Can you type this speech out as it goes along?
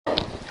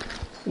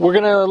We're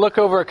going to look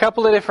over a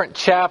couple of different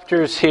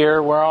chapters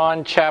here. We're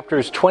on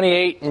chapters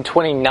 28 and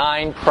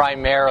 29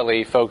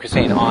 primarily,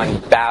 focusing on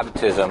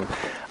baptism.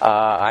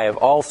 I have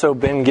also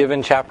been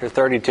given chapter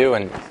 32,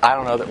 and I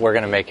don't know that we're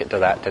going to make it to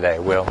that today.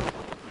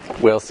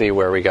 We'll see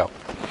where we go.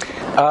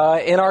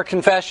 In our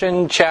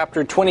confession,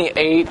 chapter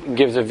 28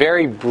 gives a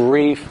very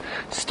brief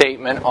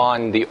statement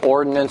on the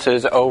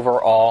ordinances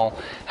overall,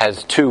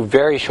 has two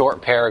very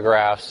short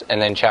paragraphs, and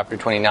then chapter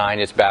 29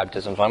 is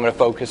baptism. So I'm going to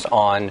focus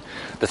on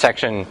the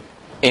section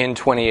in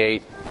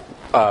 28,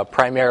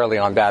 primarily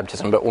on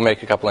baptism, but we'll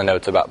make a couple of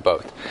notes about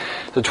both.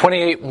 So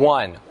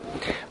 28:1.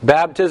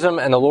 Baptism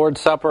and the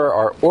Lord's Supper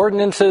are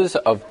ordinances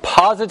of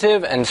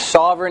positive and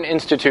sovereign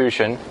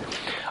institution,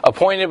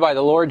 appointed by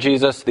the Lord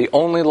Jesus, the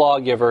only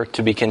lawgiver,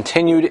 to be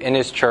continued in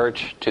His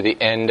church to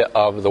the end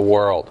of the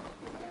world.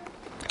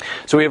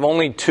 So we have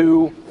only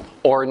two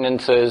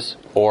ordinances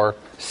or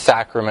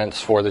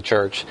sacraments for the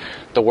church.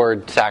 The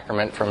word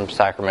sacrament from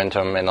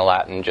sacramentum in the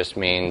Latin just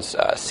means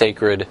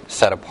sacred,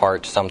 set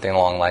apart, something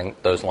along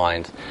those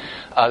lines.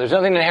 There's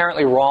nothing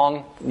inherently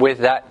wrong with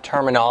that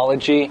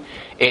terminology.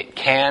 It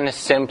can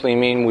simply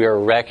mean we are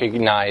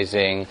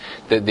recognizing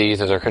that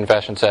these, as our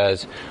confession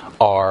says,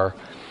 are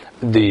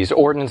these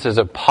ordinances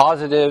of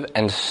positive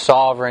and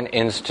sovereign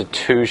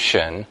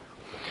institution.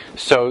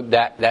 So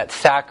that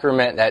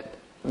sacrament, that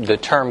the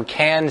term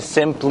can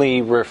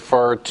simply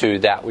refer to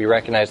that. We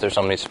recognize there's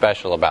something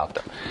special about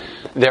them.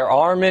 There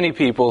are many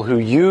people who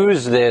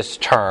use this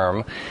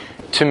term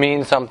to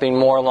mean something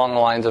more along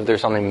the lines of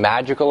there's something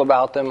magical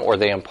about them, or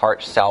they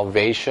impart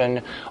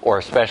salvation or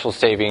a special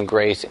saving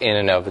grace in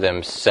and of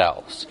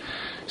themselves.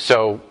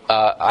 So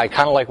I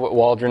kind of like what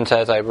Waldron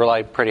says. I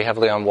rely pretty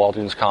heavily on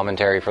Waldron's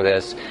commentary for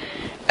this.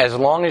 As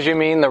long as you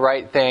mean the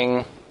right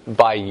thing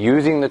by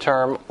using the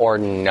term or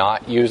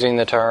not using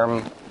the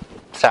term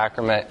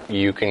sacrament,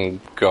 you can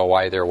go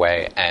either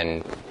way,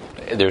 and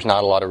there's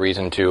not a lot of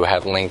reason to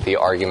have lengthy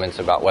arguments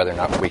about whether or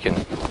not we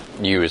can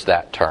use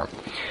that term.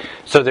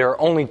 So there are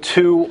only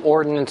two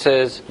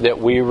ordinances that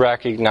we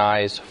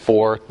recognize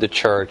for the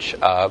church.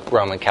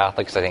 Roman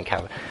Catholics, I think,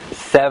 have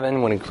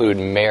 7, would include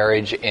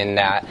marriage in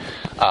that,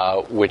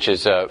 which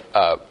is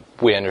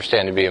we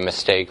understand to be a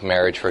mistake.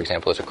 Marriage, for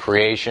example, is a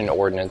creation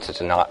ordinance.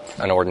 It's not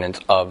an ordinance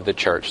of the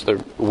church.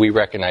 So we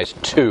recognize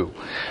 2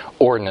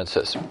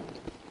 ordinances.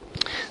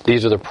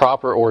 These are the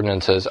proper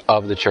ordinances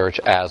of the church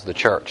as the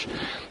church.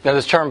 Now,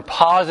 this term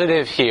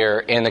positive here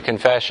in the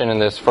confession in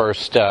this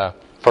first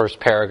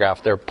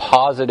paragraph, their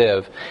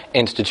positive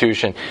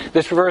institution.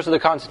 This refers to the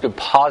concept of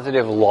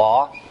positive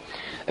law,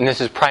 and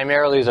this is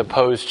primarily as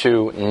opposed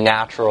to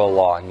natural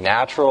law.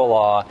 Natural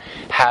law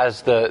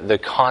has the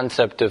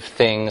concept of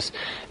things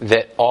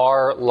that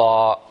are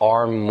law,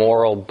 are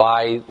moral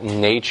by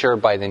nature,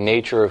 by the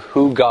nature of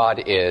who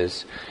God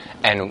is,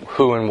 and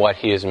who and what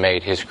He has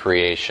made His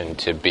creation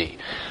to be.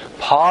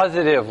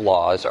 Positive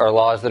laws are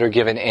laws that are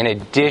given in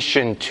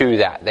addition to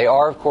that. They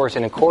are, of course,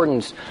 in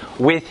accordance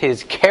with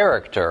His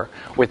character,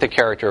 with the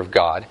character of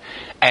God,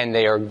 and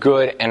they are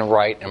good and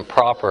right and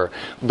proper,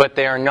 but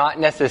they are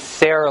not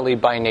necessarily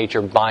by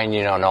nature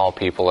binding on all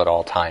people at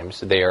all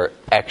times. They are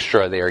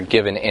extra, they are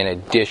given in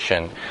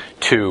addition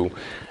to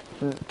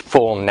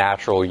full,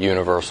 natural,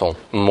 universal,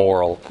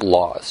 moral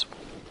laws.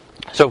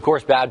 So, of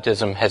course,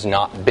 baptism has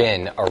not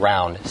been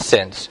around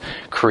since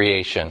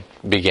creation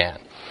began.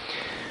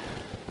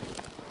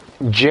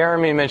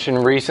 Jeremy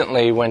mentioned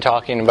recently when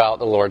talking about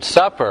the Lord's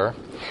Supper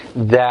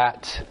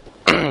that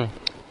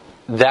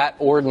that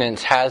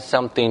ordinance has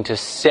something to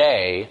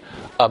say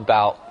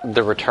about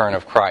the return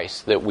of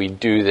Christ, that we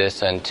do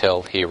this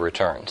until He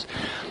returns.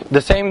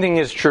 The same thing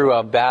is true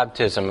of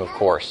baptism, of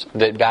course,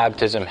 that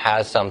baptism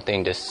has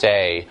something to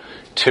say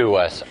to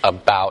us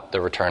about the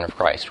return of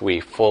Christ. We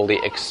fully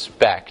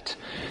expect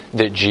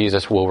that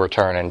Jesus will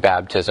return, and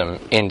baptism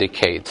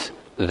indicates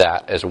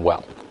that as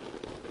well.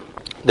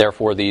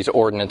 Therefore, these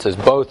ordinances,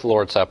 both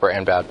Lord's Supper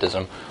and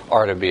baptism,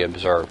 are to be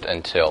observed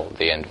until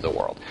the end of the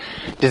world.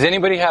 Does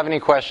anybody have any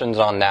questions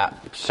on that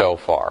so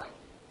far?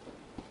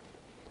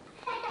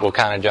 We'll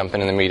kind of jump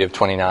into the meat of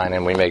 29,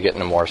 and we may get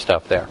into more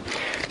stuff there.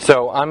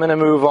 So I'm going to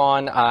move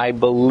on. I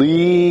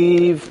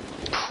believe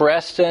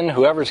Preston,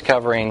 whoever's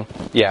covering,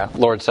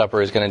 Lord's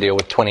Supper, is going to deal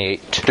with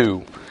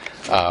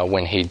 28:2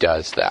 when he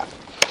does that.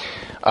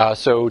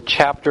 So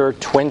chapter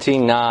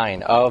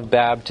 29 of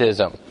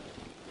baptism.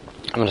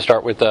 I'm going to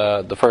start with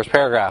the first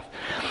paragraph,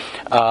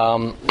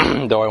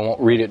 though I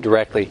won't read it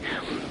directly.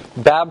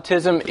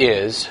 Baptism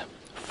is,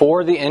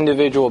 for the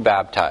individual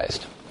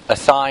baptized, a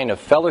sign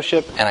of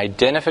fellowship and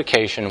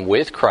identification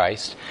with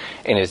Christ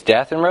in His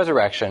death and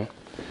resurrection,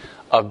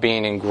 of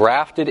being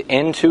engrafted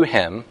into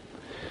Him,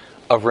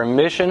 of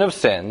remission of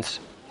sins,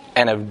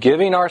 and of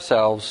giving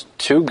ourselves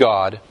to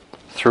God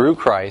through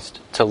Christ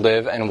to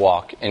live and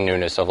walk in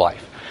newness of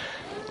life.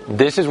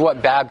 This is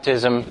what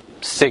baptism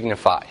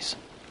signifies.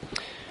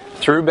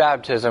 Through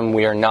baptism,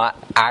 we are not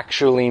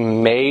actually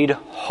made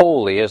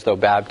holy as though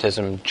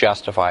baptism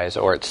justifies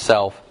or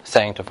itself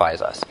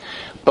sanctifies us.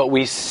 But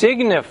we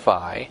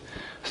signify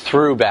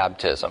through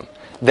baptism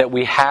that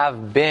we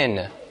have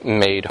been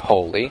made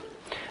holy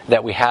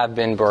that we have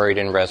been buried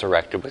and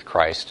resurrected with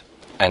Christ,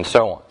 and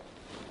so on.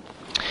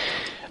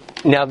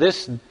 Now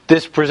this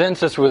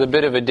presents us with a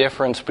bit of a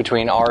difference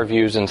between our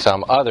views and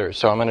some others.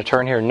 So I'm going to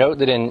turn here. Note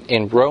that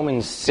in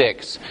Romans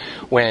 6,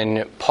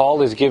 when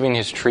Paul is giving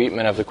his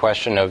treatment of the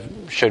question of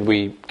should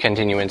we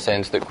continue in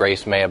sins that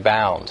grace may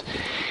abound,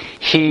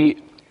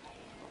 he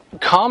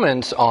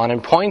comments on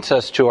and points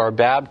us to our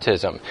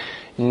baptism,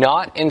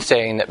 not in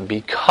saying that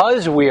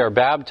because we are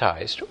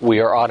baptized, we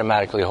are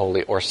automatically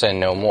holy or sin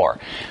no more,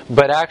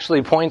 but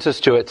actually points us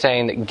to it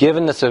saying that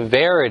given the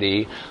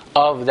severity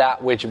of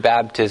that which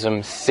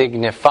baptism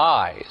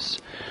signifies,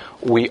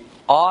 we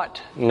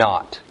ought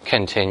not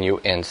continue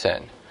in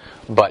sin,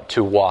 but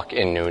to walk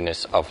in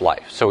newness of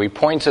life. So he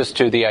points us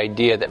to the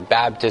idea that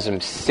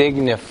baptism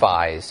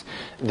signifies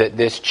that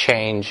this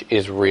change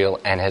is real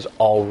and has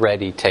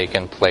already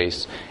taken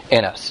place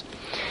in us.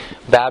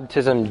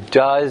 Baptism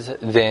does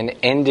then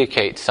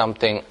indicate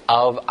something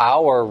of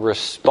our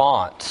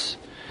response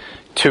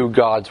to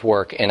God's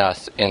work in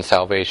us in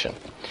salvation.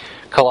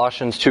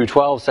 Colossians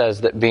 2:12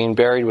 says that being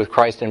buried with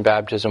Christ in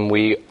baptism,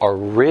 we are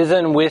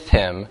risen with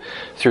Him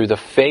through the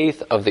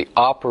faith of the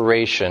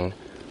operation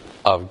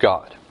of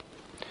God.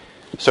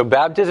 So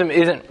baptism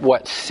isn't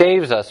what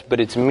saves us,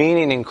 but its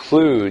meaning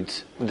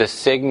includes the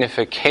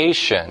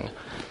signification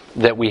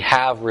that we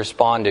have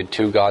responded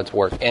to God's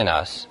work in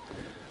us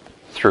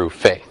through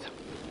faith.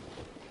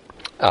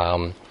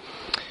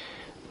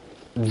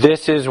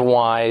 This is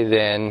why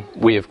then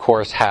we of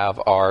course have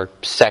our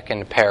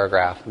second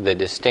paragraph. The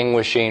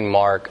distinguishing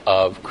mark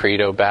of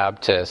Credo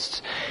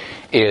Baptists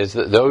is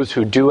that those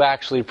who do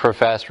actually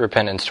profess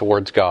repentance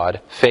towards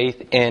God,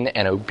 faith in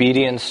and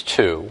obedience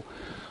to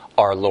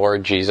our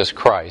Lord Jesus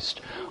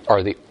Christ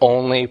are the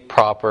only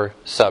proper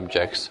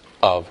subjects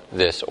of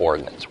this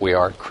ordinance. We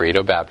are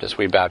Credo Baptists.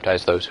 We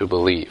baptize those who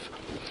believe.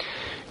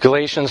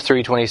 Galatians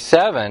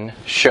 3:27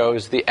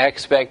 shows the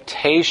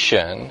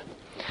expectation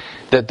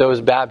that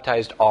those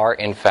baptized are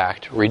in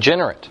fact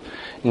regenerate.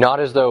 Not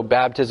as though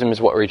baptism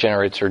is what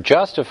regenerates or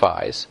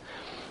justifies,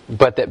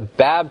 but that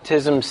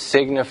baptism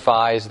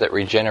signifies that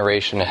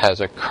regeneration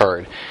has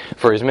occurred.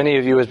 For as many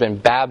of you as been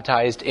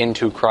baptized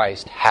into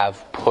Christ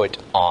have put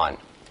on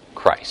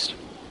Christ.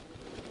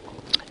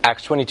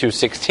 Acts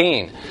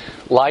 22:16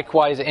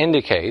 likewise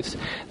indicates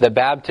that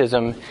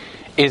baptism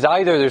is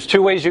either, there's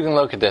two ways you can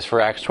look at this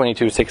for Acts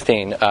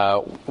 22:16.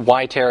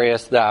 Why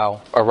tarriest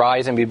thou?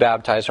 Arise and be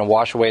baptized and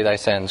wash away thy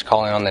sins,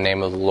 calling on the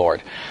name of the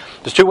Lord.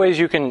 There's two ways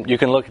you can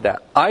look at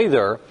that.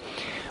 Either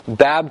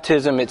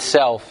baptism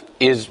itself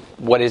is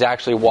what is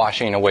actually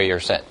washing away your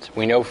sins.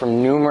 We know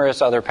from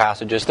numerous other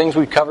passages, things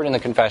we've covered in the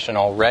confession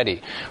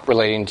already,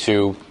 relating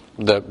to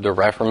the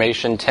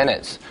Reformation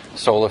tenets,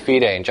 sola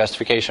fide and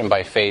justification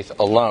by faith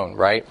alone,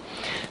 right?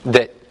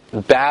 That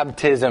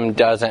baptism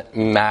doesn't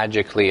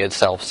magically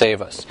itself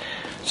save us.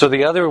 So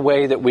the other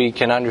way that we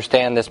can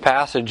understand this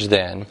passage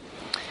then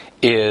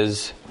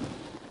is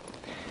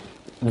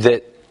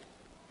that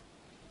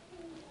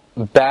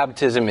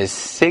baptism is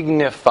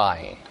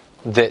signifying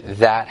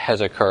that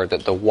has occurred,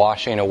 that the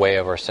washing away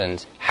of our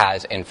sins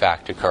has in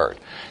fact occurred.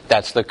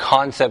 That's the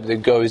concept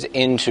that goes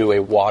into a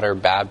water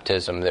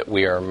baptism, that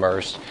we are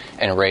immersed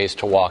and raised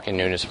to walk in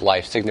newness of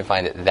life,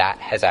 signifying that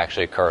has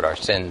actually occurred. Our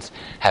sins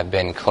have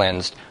been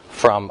cleansed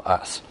from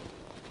us.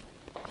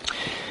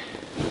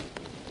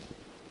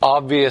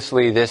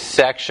 Obviously, this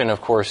section, of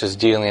course, is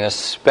dealing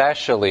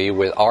especially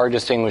with our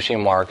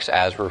distinguishing marks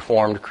as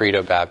Reformed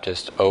Credo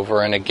Baptists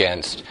over and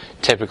against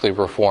typically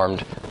Reformed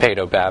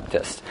Paedo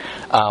Baptists.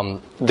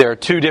 There are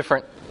two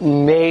different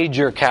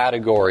major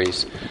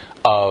categories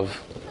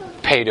of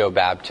Paedo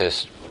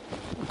Baptist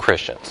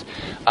Christians.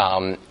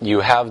 You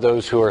have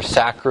those who are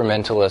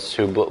sacramentalists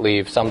who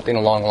believe something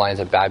along the lines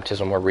of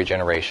baptism or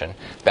regeneration.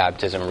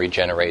 Baptism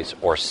regenerates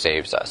or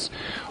saves us.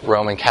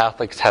 Roman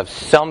Catholics have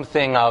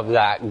something of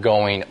that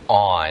going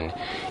on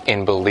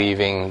in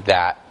believing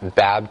that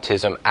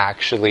baptism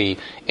actually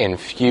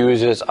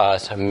infuses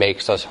us,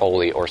 makes us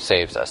holy, or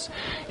saves us.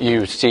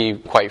 You see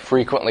quite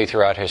frequently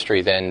throughout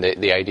history then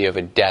the idea of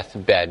a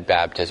deathbed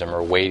baptism,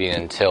 or waiting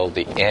until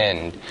the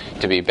end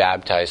to be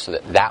baptized so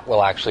that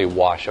will actually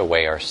wash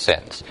away our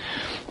sins.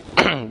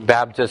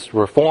 Baptists,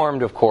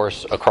 Reformed, of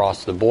course,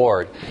 across the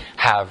board,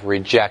 have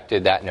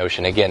rejected that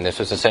notion. Again, this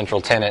was a central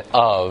tenet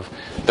of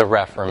the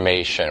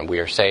Reformation. We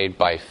are saved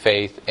by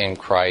faith in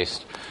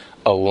Christ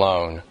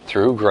alone,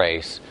 through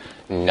grace,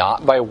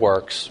 not by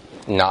works,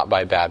 not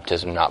by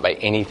baptism, not by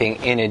anything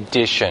in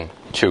addition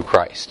to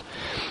Christ.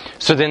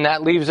 So then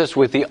that leaves us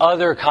with the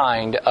other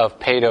kind of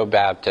Paedo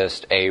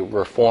Baptist, a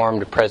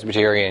Reformed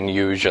Presbyterian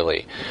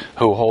usually,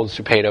 who holds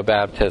to Paedo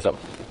Baptism.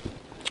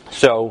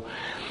 So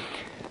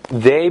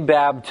they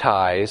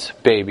baptize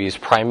babies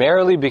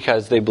primarily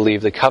because they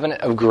believe the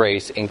covenant of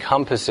grace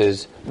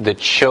encompasses the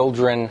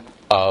children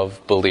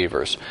of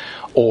believers,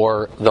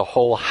 or the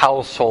whole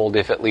household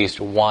if at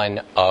least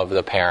one of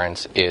the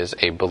parents is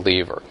a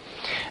believer.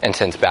 And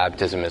since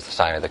baptism is the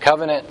sign of the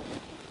covenant,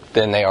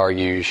 then they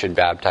argue you should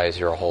baptize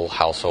your whole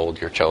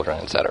household, your children,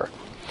 etc.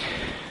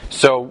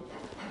 So,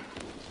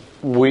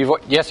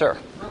 yes, sir?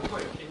 Real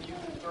quick, can you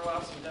confirm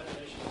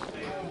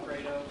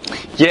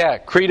Yeah,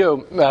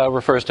 credo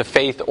refers to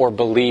faith or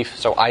belief.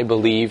 So I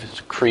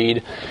believe,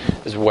 creed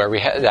is where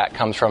that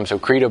comes from. So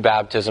credo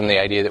baptism, the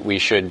idea that we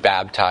should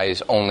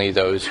baptize only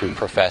those who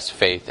profess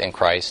faith in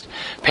Christ.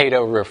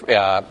 Pedo,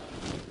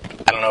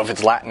 I don't know if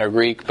it's Latin or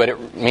Greek, but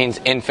it means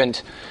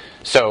infant.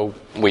 So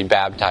we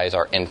baptize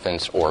our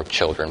infants or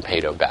children,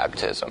 pedo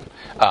baptism.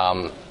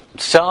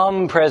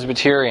 Some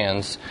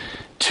Presbyterians,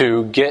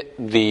 to get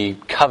the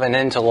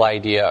covenantal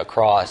idea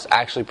across,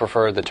 actually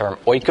prefer the term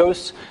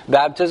oikos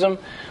baptism,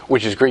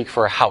 which is Greek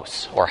for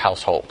house or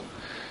household.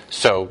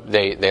 So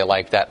they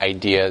like that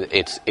idea.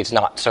 It's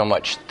not so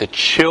much the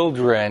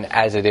children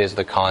as it is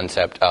the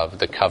concept of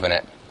the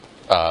covenant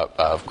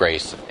of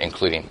grace,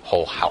 including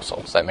whole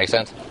households. Does that make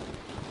sense?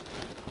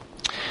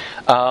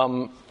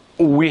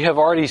 We have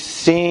already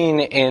seen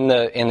in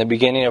the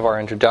beginning of our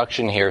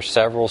introduction here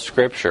several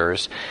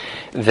scriptures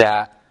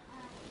that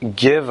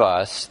give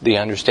us the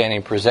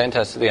understanding, present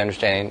us the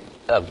understanding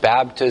of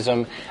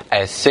baptism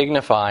as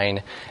signifying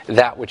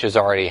that which has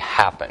already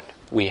happened.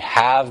 We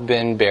have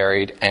been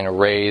buried and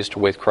raised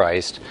with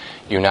Christ,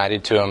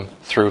 united to Him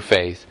through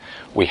faith.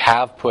 We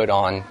have put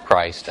on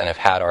Christ and have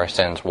had our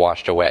sins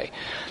washed away.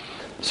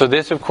 So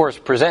this, of course,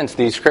 presents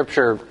these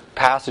scripture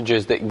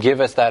passages that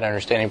give us that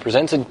understanding,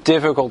 presents a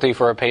difficulty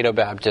for a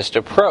Paedo-Baptist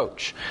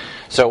approach.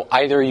 So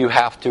either you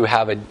have to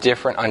have a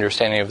different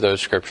understanding of those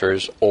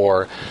scriptures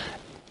or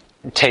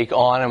take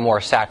on a more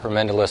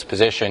sacramentalist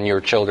position. Your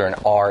children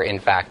are, in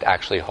fact,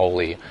 actually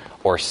holy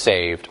or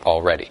saved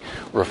already.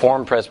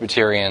 Reformed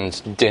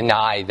Presbyterians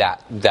deny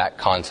that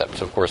concept.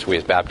 So, of course, we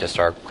as Baptists,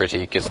 our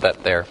critique is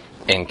that they're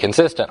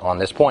inconsistent on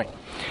this point.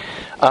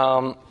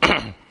 1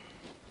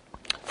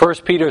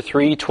 Peter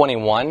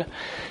 3:21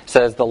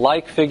 says, "The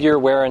like figure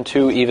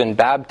whereunto even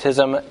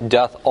baptism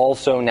doth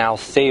also now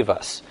save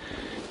us,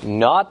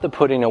 not the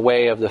putting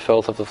away of the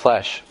filth of the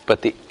flesh,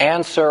 but the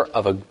answer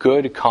of a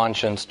good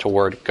conscience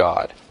toward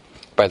God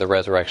by the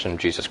resurrection of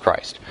Jesus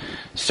Christ."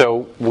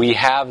 So we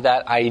have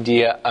that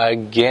idea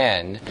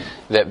again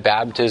that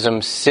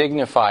baptism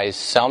signifies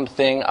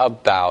something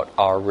about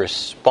our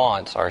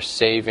response, our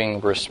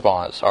saving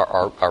response,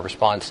 our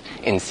response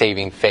in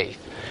saving faith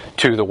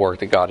to the work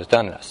that God has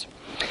done in us.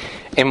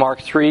 In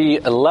Mark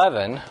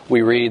 3:11,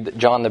 we read that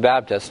John the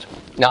Baptist,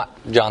 not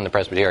John the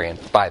Presbyterian,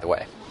 by the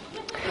way,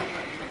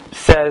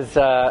 says,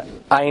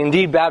 "I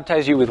indeed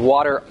baptize you with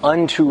water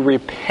unto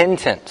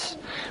repentance,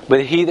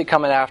 but he that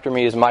cometh after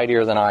me is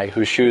mightier than I,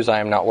 whose shoes I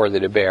am not worthy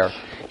to bear.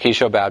 He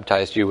shall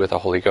baptize you with the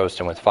Holy Ghost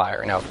and with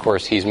fire." Now, of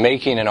course, he's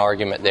making an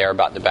argument there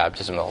about the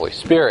baptism of the Holy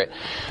Spirit,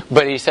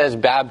 but he says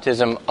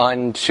baptism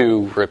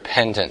unto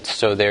repentance.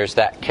 So there's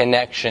that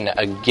connection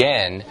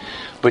again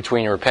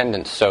between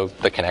repentance, so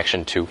the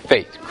connection to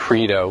faith,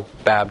 credo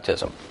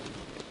baptism.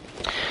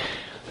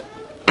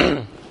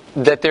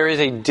 That there is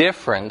a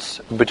difference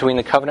between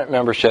the covenant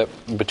membership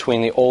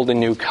between the Old and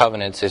New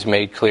covenants is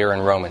made clear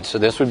in Romans. So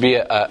this would be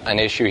an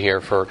issue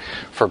here for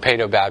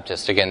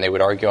Paedo-Baptists. Again, they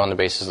would argue on the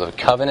basis of the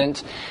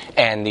covenant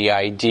and the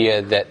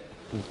idea that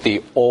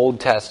the Old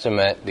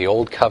Testament, the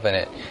Old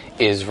Covenant,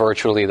 is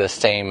virtually the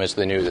same as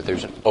the New, that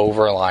there's an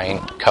overlying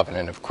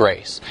covenant of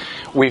grace.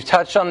 We've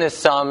touched on this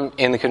some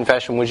in the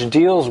confession, which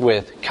deals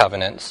with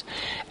covenants,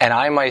 and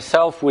I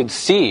myself would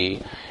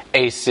see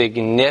a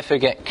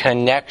significant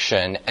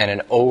connection and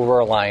an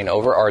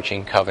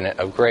overarching covenant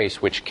of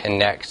grace which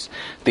connects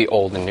the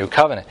Old and New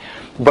Covenant.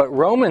 But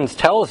Romans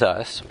tells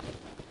us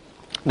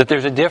that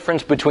there's a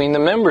difference between the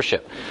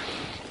membership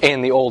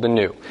in the Old and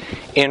New.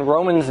 In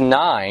Romans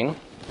 9,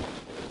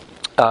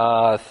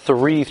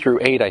 3 through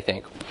 8, I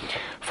think,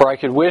 "For I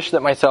could wish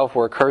that myself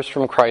were accursed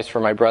from Christ for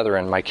my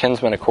brethren, my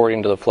kinsmen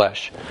according to the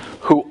flesh,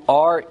 who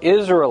are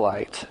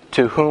Israelites,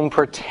 to whom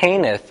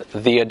pertaineth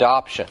the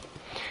adoption,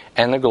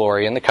 and the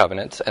glory, and the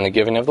covenants, and the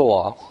giving of the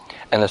law,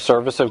 and the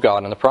service of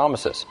God, and the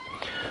promises,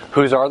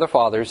 whose are the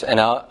fathers, and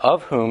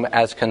of whom,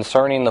 as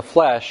concerning the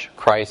flesh,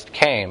 Christ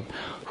came,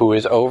 who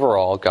is over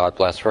all, God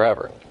bless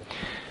forever.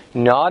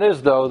 Not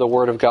as though the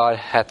word of God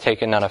hath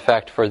taken none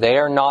effect, for they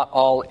are not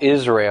all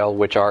Israel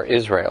which are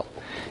Israel.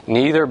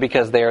 Neither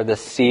because they are the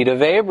seed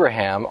of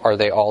Abraham are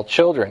they all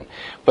children.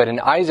 But in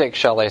Isaac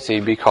shall thy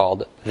seed be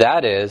called,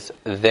 that is,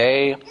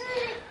 they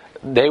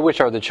which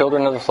are the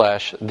children of the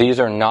flesh, these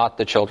are not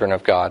the children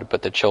of God,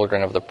 but the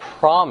children of the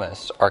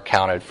promise are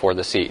counted for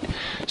the seed."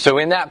 So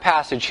in that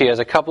passage, he has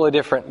a couple of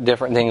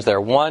different things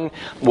there. One,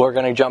 we're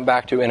going to jump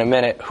back to in a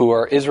minute, who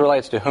are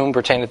Israelites, to whom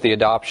pertaineth the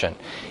adoption,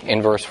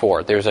 in verse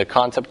 4. There's a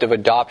concept of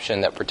adoption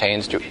that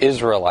pertains to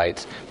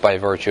Israelites by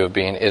virtue of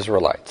being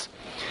Israelites.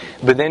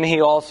 But then he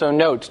also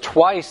notes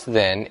twice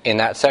then in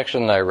that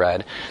section that I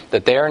read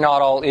that they are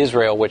not all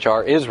Israel which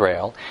are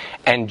Israel,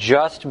 and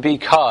just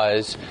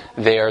because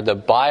they are the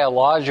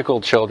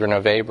biological children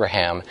of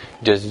Abraham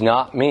does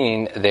not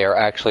mean they are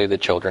actually the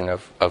children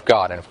of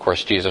God. And of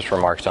course Jesus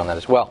remarks on that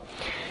as well.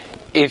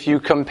 If you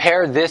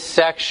compare this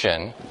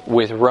section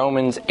with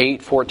Romans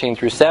 8:14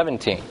 through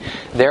 17,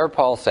 there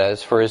Paul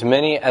says, "For as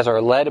many as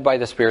are led by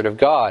the Spirit of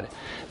God,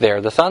 they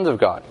are the sons of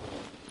God.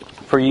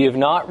 For ye have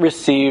not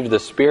received the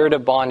spirit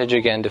of bondage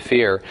again to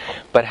fear,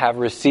 but have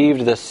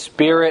received the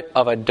spirit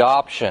of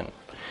adoption,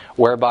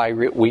 whereby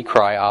we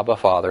cry, Abba,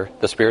 Father.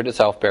 The Spirit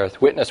itself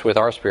beareth witness with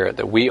our spirit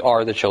that we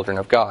are the children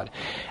of God.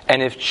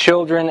 And if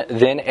children,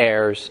 then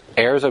heirs,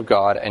 heirs of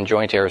God, and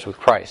joint heirs with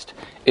Christ,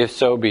 if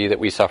so be that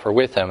we suffer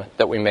with him,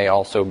 that we may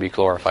also be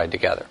glorified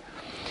together.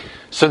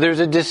 So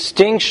there's a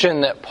distinction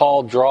that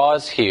Paul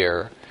draws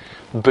here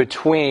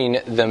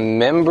between the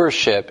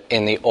membership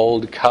in the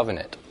Old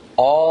Covenant.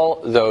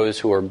 All those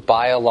who are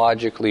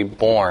biologically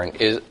born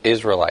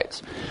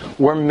Israelites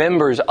were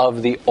members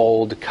of the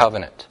Old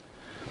Covenant.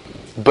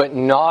 But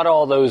not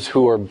all those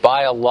who are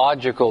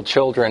biological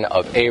children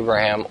of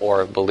Abraham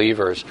or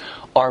believers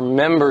are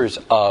members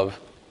of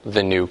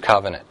the New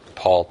Covenant,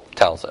 Paul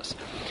tells us.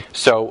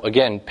 So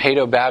again,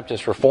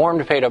 Paedobaptists,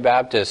 Reformed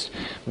Paedobaptists,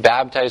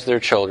 baptize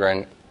their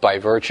children by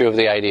virtue of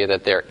the idea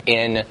that they're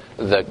in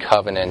the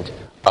covenant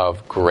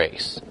of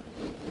grace.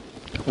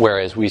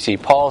 Whereas we see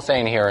Paul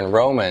saying here in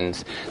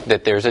Romans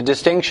that there's a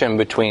distinction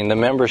between the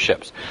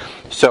memberships.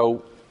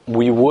 So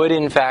we would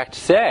in fact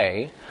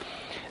say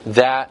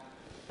that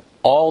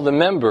all the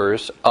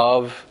members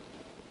of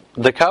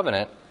the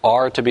covenant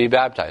are to be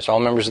baptized.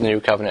 All members of the new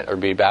covenant are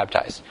to be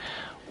baptized.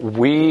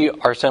 We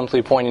are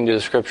simply pointing to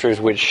the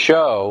scriptures which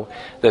show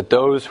that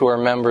those who are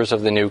members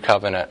of the new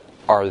covenant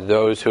are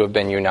those who have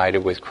been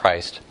united with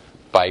Christ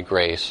by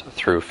grace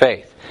through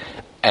faith.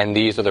 And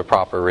these are the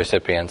proper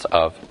recipients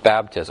of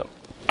baptism.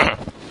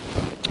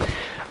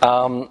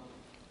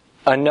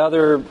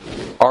 Another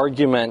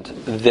argument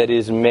that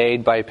is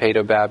made by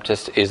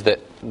Paedobaptists is that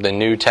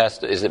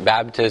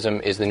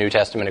baptism is the New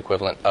Testament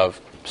equivalent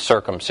of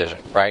circumcision,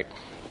 right?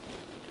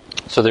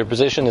 So their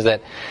position is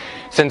that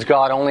since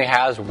God only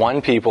has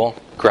one people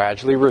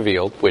gradually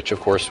revealed, which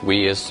of course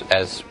we as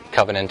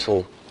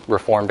covenantal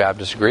Reformed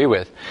Baptists agree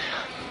with,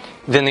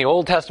 then the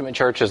Old Testament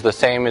church is the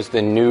same as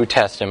the New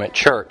Testament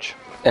church,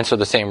 and so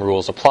the same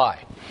rules apply.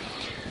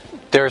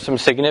 There are some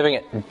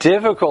significant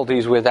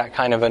difficulties with that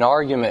kind of an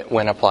argument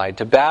when applied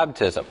to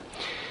baptism.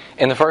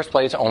 In the first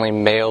place, only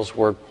males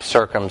were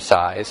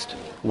circumcised,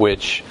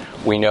 which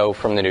we know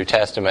from the New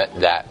Testament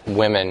that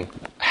women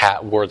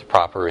were the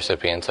proper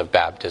recipients of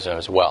baptism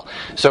as well.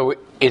 So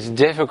it's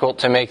difficult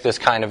to make this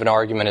kind of an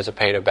argument as a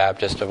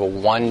Paedobaptist of a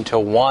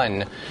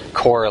one-to-one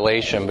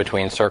correlation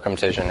between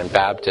circumcision and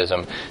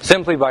baptism,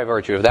 simply by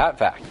virtue of that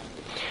fact.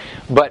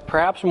 But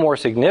perhaps more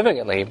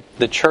significantly,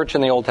 the church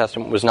in the Old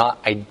Testament was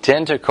not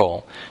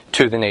identical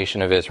to the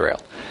nation of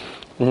Israel.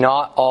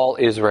 Not all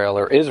Israel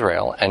are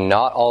Israel, and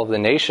not all of the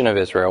nation of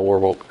Israel were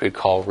what we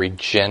call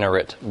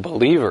regenerate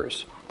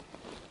believers.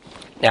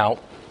 Now,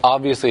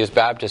 obviously as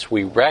Baptists,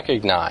 we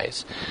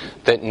recognize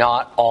that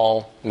not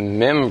all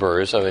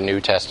members of a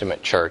New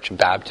Testament church,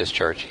 Baptist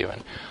church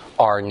even,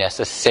 are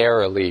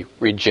necessarily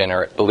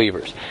regenerate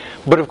believers.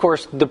 But of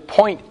course, the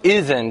point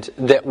isn't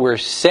that we're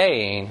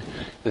saying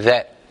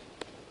that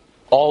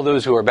all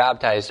those who are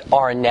baptized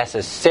are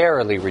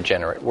necessarily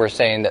regenerate. We're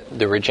saying that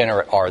the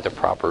regenerate are the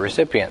proper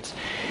recipients.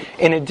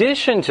 In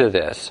addition to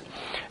this,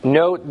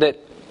 note that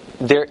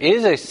there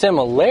is a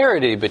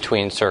similarity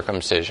between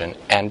circumcision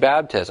and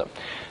baptism.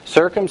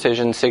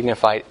 Circumcision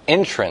signified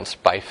entrance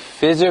by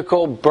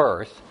physical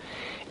birth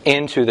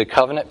into the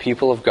covenant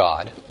people of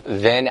God,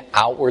 then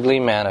outwardly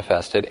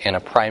manifested in a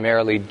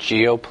primarily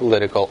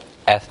geopolitical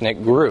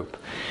ethnic group.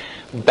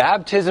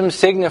 Baptism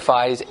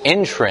signifies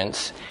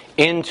entrance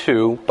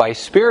by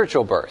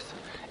spiritual birth,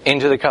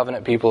 into the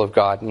covenant people of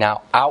God,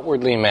 now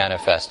outwardly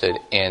manifested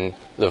in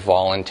the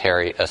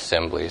voluntary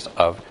assemblies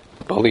of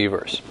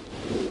believers.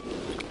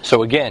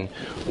 So again,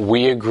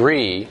 we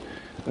agree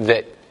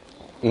that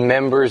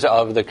members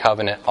of the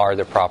covenant are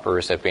the proper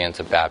recipients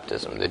of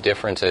baptism. The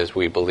difference is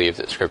we believe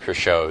that Scripture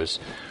shows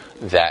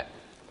that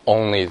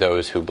only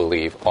those who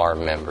believe are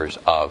members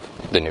of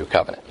the new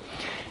covenant.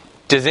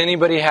 Does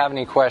anybody have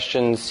any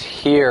questions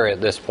here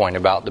at this point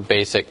about the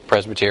basic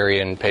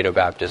Presbyterian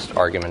Paedobaptist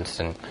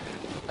arguments and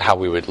how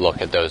we would look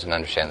at those and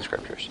understand the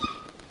Scriptures?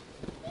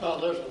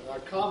 Well, there's a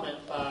comment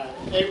by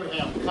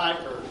Abraham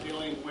Kuyper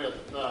dealing with,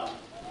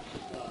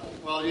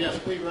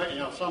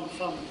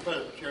 some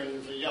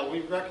Presbyterians say,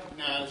 we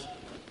recognize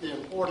the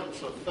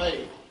importance of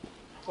faith.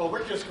 Well,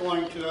 we're just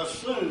going to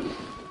assume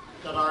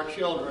that our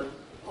children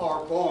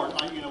are born.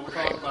 We're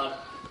talking about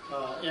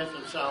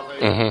infant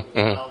salvation.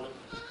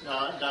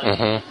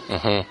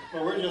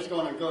 But we're just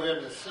going to go ahead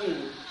and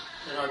assume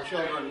that our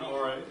children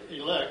are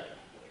elect,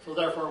 so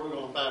therefore we're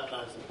going to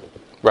baptize them.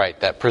 Right,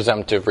 that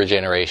presumptive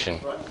regeneration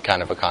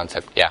kind of a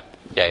concept. Yeah.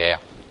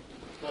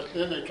 But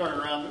then they turn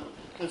around,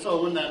 and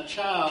so when that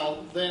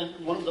child,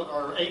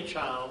 a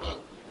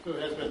child who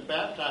has been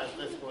baptized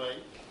this way,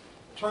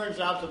 turns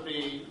out to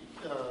be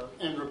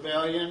in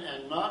rebellion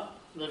and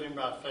not living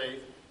by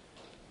faith,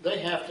 they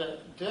have to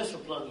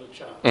discipline the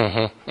child.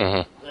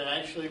 They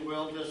actually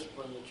will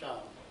discipline the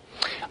child.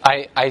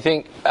 I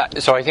think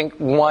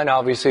one,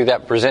 obviously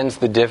that presents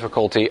the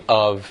difficulty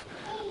of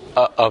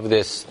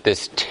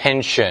this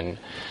tension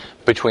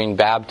between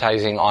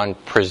baptizing on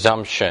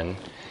presumption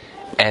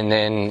and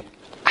then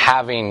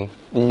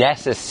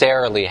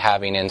necessarily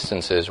having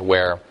instances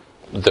where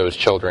those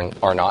children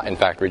are not in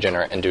fact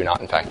regenerate and do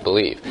not in fact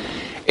believe.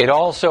 It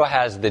also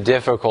has the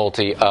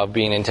difficulty of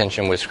being in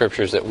tension with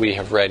scriptures that we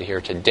have read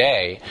here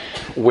today,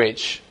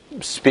 which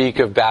speak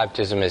of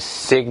baptism as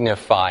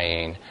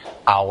signifying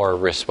our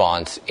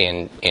response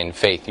in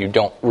faith. You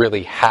don't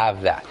really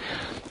have that.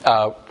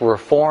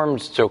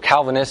 Reformed, so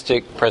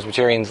Calvinistic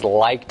Presbyterians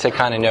like to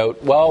kind of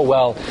note,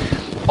 well,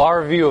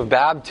 our view of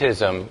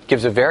baptism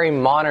gives it's a very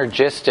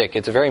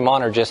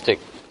monergistic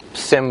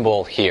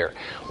symbol here.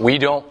 We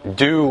don't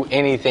do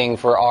anything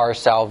for our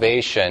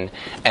salvation,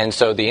 and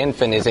so the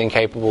infant is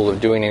incapable of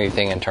doing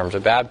anything in terms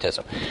of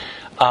baptism.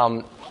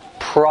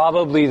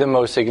 Probably the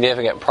most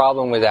significant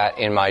problem with that,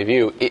 in my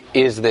view,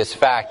 is this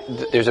fact.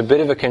 There's a bit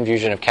of a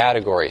confusion of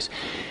categories.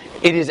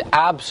 It is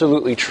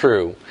absolutely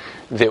true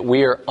that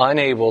we are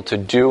unable to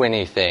do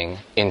anything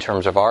in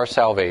terms of our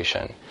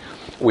salvation.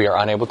 We are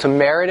unable to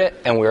merit it,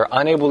 and we are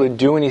unable to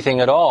do anything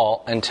at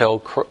all until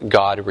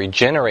God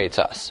regenerates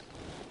us.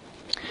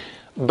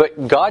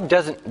 But God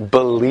doesn't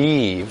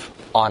believe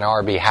on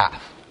our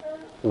behalf.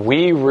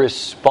 We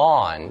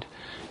respond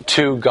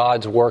to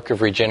God's work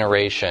of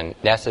regeneration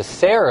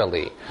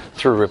necessarily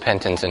through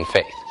repentance and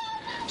faith.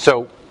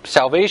 So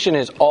salvation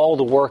is all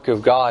the work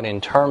of God in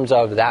terms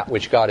of that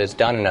which God has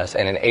done in us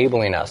and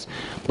enabling us.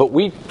 But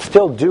we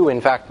still do,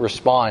 in fact,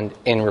 respond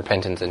in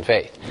repentance and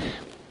faith.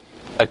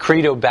 A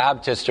Credo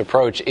Baptist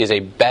approach is a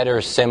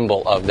better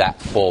symbol of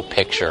that full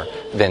picture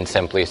than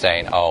simply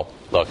saying, oh,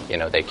 look,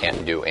 they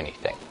can't do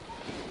anything.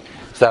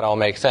 Does that all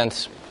make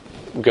sense?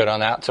 Good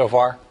on that so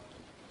far?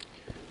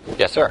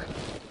 Yes, sir.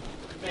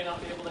 You may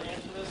not be able to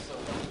answer this, so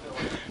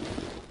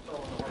don't throw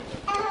in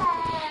the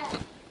hard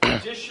way.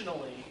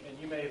 Additionally, and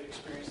you may have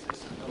experienced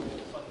this in the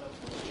whole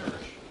fundamentalist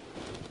church,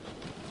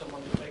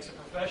 someone who makes a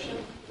profession,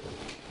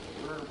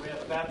 we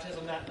have a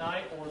baptism that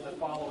night or the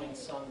following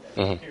Sunday.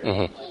 Mm-hmm,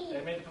 mm-hmm.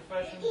 They made the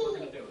profession, we're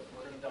going to do it.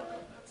 We're going to dunk it.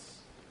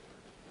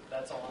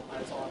 That's on.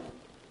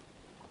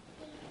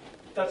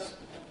 That's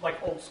like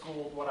old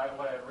school, what I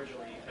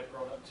originally had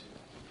grown up to.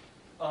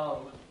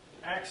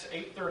 Acts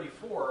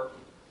 8:34,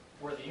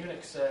 where the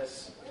eunuch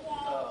says,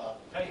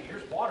 "Hey,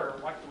 here's water.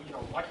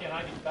 Why can't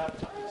I be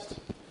baptized?"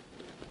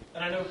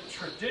 And I know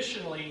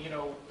traditionally,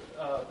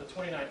 the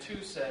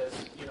 29:2 says,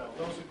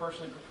 those who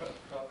personally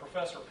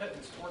profess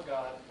repentance toward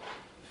God,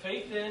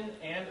 faith in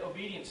and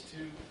obedience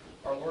to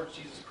our Lord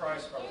Jesus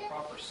Christ are the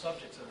proper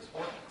subjects of His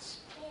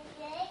ordinance.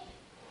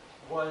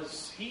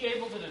 Was he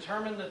able to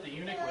determine that the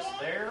eunuch was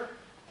there?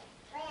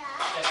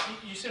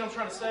 You see what I'm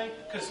trying to say?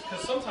 Because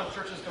sometimes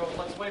churches go,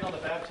 let's wait on the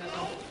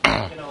baptism.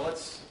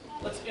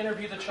 Let's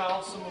interview the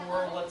child some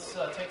more. Let's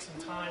take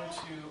some time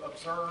to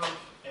observe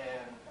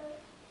and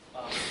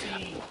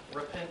see,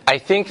 repent. I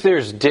think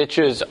there's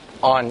ditches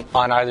on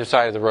either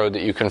side of the road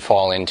that you can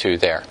fall into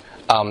there.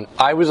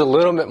 I was a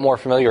little bit more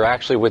familiar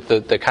actually with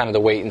the kind of the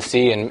wait and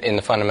see in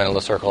the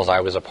fundamentalist circles I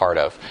was a part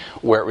of,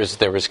 where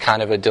there was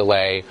kind of a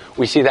delay.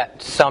 We see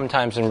that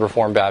sometimes in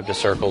Reformed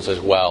Baptist circles as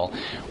well,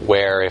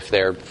 where if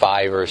they're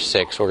 5 or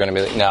 6, we're going to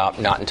be like, no,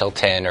 not until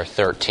 10 or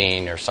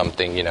 13 or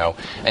something,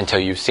 until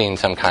you've seen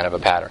some kind of a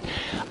pattern.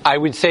 I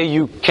would say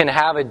you can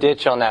have a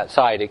ditch on that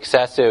side,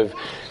 excessive,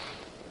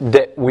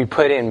 that we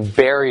put in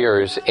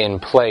barriers in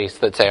place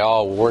that say,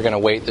 oh, we're going to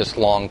wait this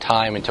long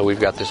time until we've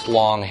got this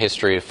long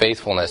history of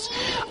faithfulness.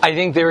 I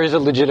think there is a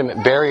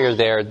legitimate barrier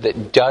there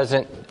that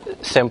doesn't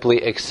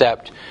simply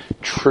accept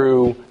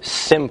true,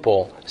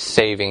 simple,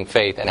 saving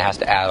faith and has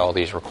to add all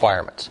these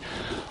requirements.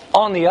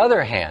 On the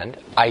other hand,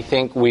 I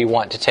think we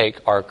want to take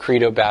our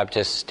Credo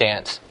Baptist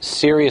stance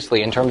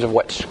seriously in terms of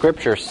what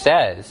Scripture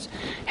says.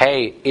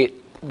 Hey,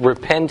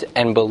 repent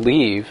and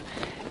believe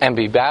and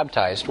be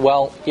baptized.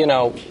 Well,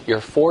 your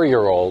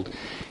 4-year-old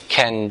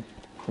can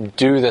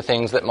do the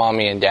things that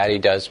mommy and daddy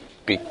does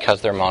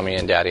because they're mommy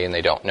and daddy and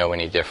they don't know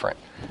any different.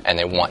 And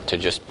they want to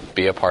just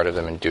be a part of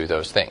them and do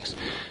those things.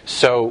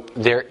 So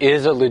there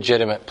is a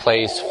legitimate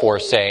place for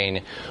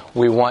saying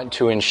we want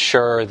to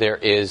ensure there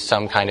is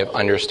some kind of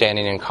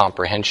understanding and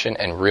comprehension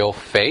and real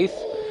faith.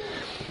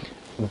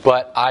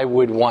 But I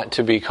would want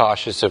to be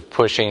cautious of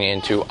pushing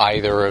into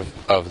either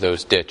of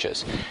those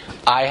ditches.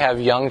 I have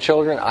young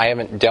children. I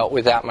haven't dealt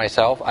with that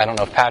myself. I don't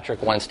know if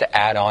Patrick wants to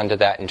add on to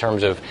that in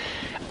terms of,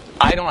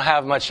 I don't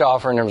have much to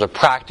offer in terms of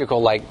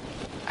practical, like,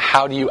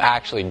 how do you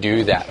actually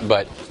do that?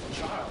 But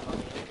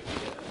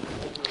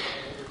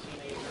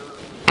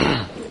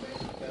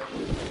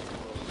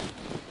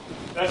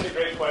that's a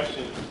great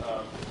question.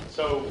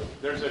 So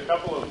there's a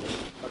couple of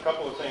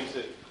things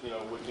that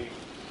would be.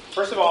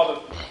 First of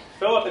all,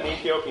 Philip and the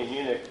Ethiopian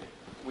eunuch,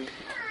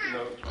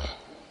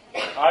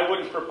 I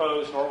wouldn't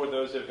propose, nor would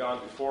those that have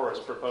gone before us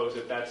propose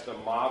that that's the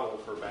model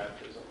for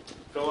baptism.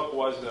 Philip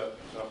was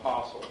an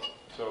apostle,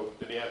 so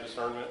did he have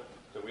discernment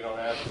that we don't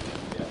have?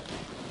 Yeah.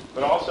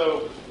 But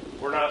also,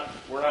 we're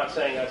not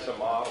saying that's a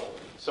model.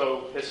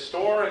 So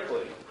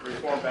historically,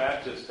 Reformed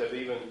Baptists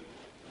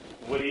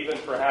would even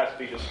perhaps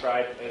be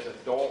described as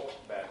adult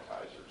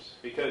baptizers,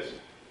 because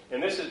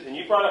and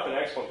you brought up an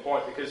excellent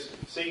point, because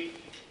see,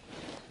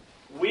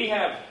 we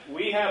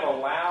have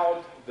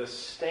allowed the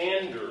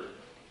standard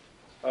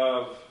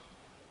of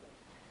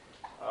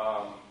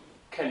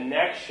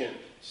connection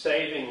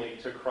savingly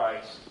to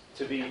Christ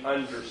to be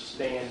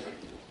understanding.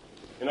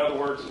 In other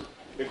words,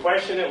 the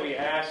question that we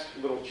ask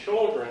little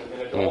children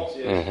and adults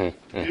is,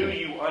 do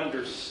you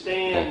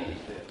understand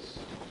this?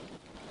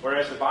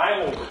 Whereas the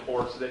Bible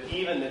reports that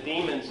even the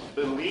demons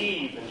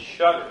believe and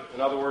shudder.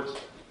 In other words,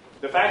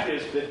 the fact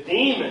is the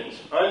demons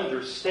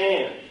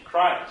understand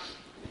Christ,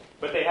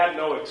 but they have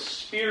no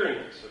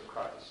experience of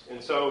Christ.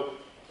 And so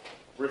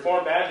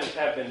Reformed Baptists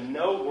have been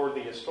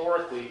noteworthy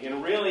historically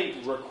in really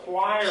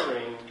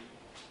requiring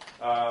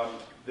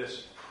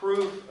this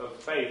proof of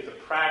faith, the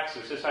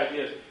praxis. This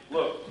idea is,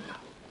 look,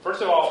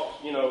 first of all,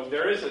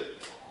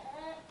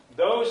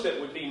 those that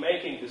would be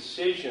making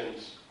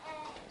decisions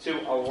to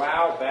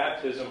allow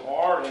baptism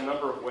are, in a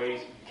number of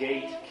ways,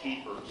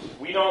 gatekeepers.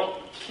 We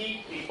don't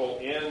keep people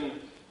in,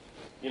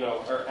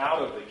 or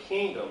out of the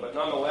kingdom, but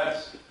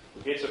nonetheless,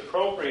 it's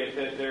appropriate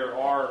that there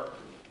are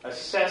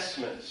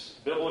assessments,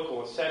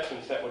 biblical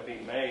assessments that would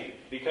be made.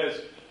 Because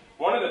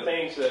one of the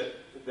things that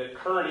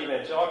current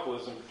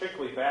evangelicalism,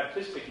 particularly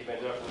Baptistic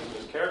evangelicalism,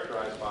 is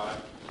characterized by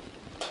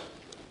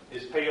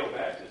is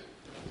paleo-baptism.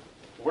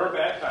 We're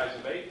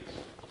baptizing babies.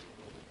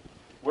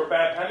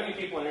 How many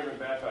people in here have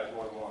been baptized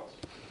more than once?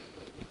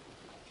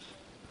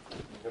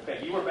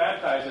 Okay, you were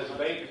baptized as a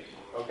baby.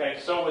 Okay,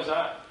 so was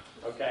I.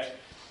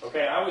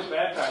 Okay, I was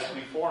baptized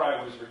before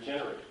I was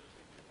regenerated.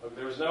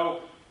 There was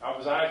no,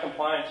 was I a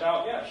compliant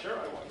child? Yeah, sure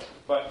I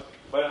was.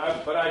 But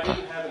I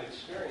didn't have an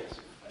experience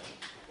of faith.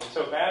 And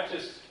so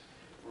Baptists,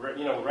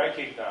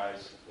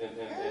 recognize and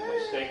they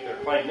stake their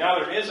claim. Now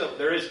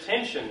there is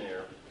tension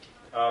there,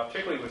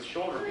 particularly with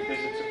children, because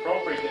it's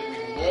appropriate that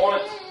we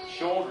want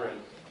children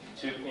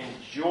to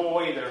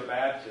enjoy their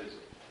baptism.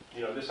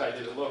 This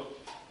idea that, look,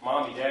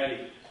 Mommy,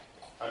 Daddy,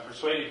 I'm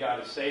persuaded God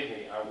has saved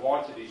me. I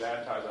want to be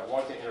baptized. I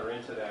want to enter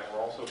into that.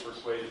 We're also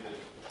persuaded that,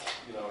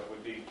 it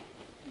would be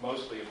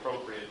mostly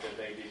appropriate that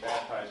they be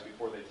baptized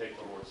before they take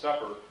the Lord's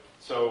Supper.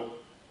 So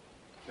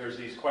there's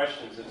these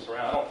questions that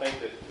surround. I don't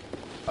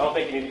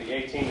think you need to be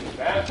 18 to be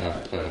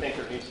baptized, but I think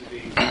there needs to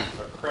be a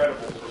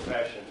credible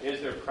profession.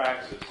 Is there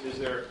praxis? Is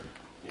there,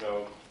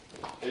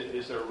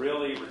 is there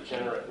really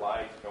regenerate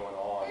life going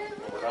on?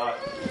 We're not,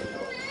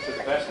 to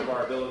the best of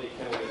our ability,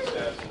 can we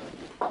assess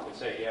and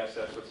say, yes,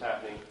 that's what's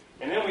happening.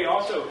 And then we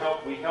also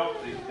help the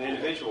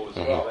individual as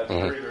well. That's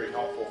very, very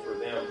helpful for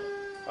them.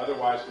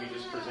 Otherwise, we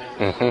just present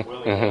this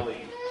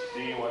willy-nilly,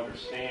 do you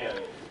understand?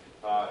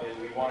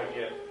 And we want to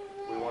get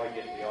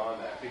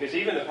beyond that. Because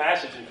even the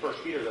passage in 1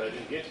 Peter that I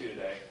didn't get to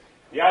today,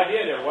 the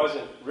idea there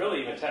wasn't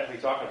really even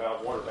technically talking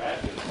about water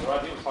baptism. The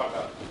idea was talking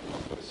about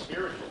the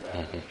spiritual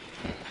baptism.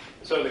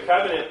 So the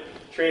covenant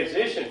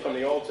transitioned from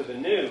the old to the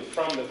new,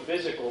 from the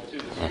physical to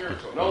the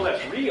spiritual. No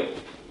less real,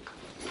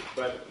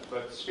 but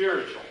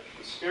spiritual.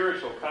 The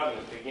spiritual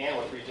covenant began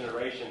with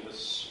regeneration, the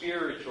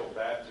spiritual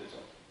baptism.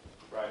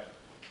 Right?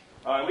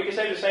 And we can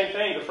say the same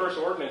thing. The first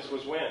ordinance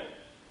was when?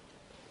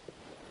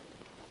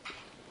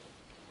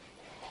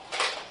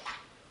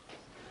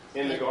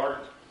 In the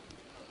garden.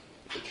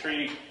 The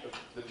tree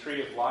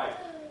of life.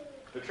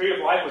 The tree of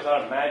life was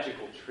not a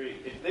magical tree.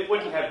 It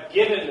wouldn't have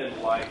given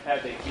them life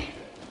had they eaten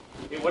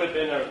it. It would have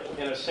been,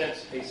 in a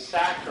sense, a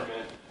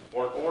sacrament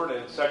or an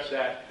ordinance such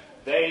that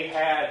they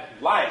had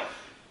life.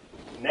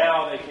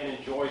 Now they can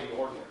enjoy the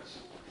ordinance.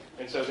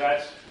 And so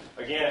that's,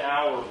 again,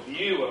 our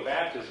view of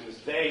baptism is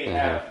they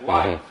have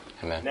life.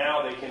 Amen.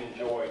 Now they can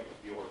enjoy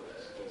the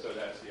ordinance. And so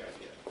that's the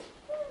idea.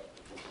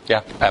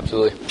 Yeah,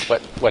 absolutely.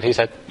 What he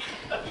said.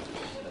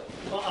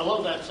 Well, I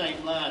love that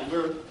same line.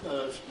 We're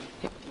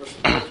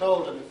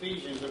told in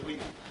Ephesians that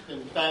we've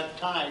been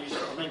baptized,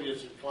 or maybe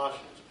it's in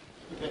Colossians,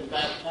 we've been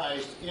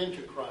baptized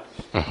into Christ.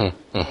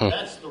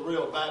 That's the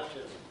real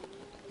baptism.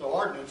 The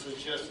ordinance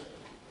is just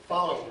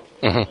following.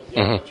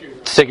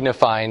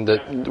 Signifying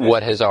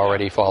what has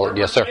already followed.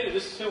 Yes, sir.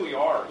 This is who we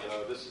are.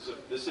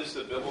 This is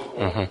the biblical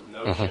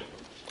notion.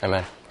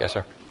 Amen. Yes,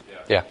 sir.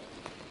 Yeah.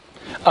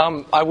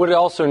 I would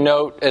also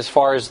note, as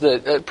far as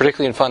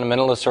particularly in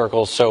fundamentalist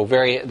circles, so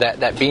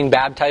that being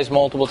baptized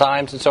multiple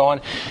times and so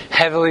on,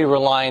 heavily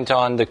reliant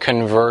on the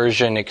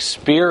conversion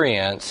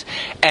experience.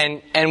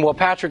 And what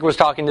Patrick was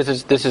talking,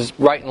 this is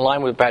right in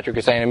line with what Patrick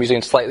is saying. I'm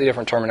using slightly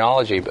different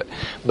terminology, but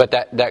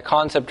that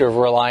concept of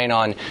relying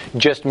on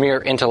just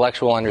mere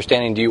intellectual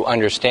understanding. Do you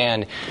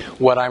understand?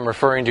 What I'm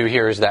referring to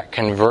here is that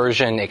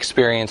conversion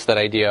experience, that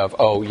idea of,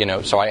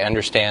 so I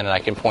understand and I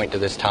can point to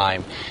this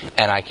time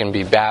and I can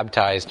be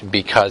baptized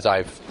because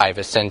I've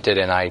assented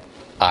and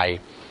I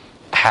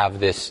have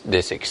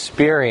this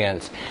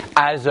experience,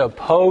 as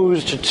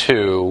opposed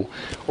to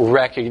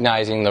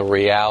recognizing the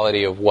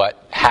reality of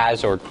what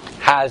has or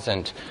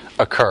hasn't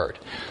occurred.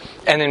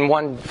 And then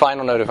one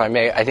final note, if I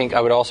may, I think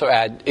I would also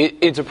add,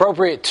 it's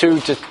appropriate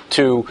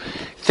to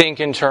think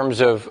in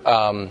terms of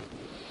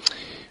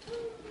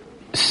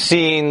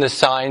seeing the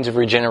signs of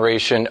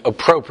regeneration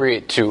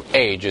appropriate to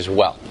age as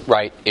well,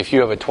 right? If you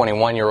have a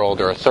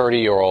 21-year-old or a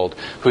 30-year-old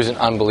who's an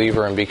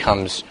unbeliever and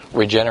becomes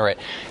regenerate,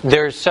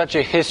 there's such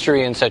a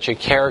history and such a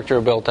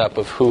character built up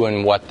of who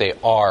and what they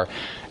are.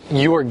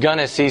 You are going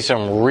to see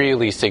some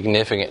really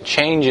significant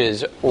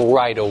changes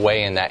right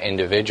away in that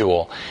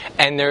individual.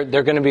 And they're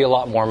going to be a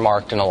lot more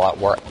marked and a lot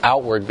more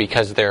outward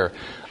because they're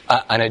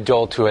an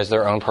adult who has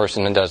their own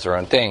person and does their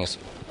own things.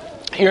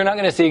 You're not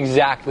going to see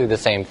exactly the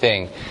same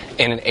thing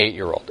in an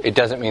 8-year-old. It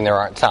doesn't mean there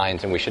aren't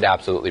signs, and we should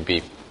absolutely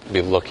be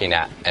looking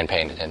at and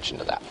paying attention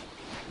to that.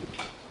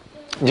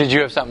 Did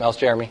you have something else,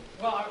 Jeremy?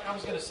 Well, I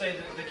was going to say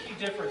that the key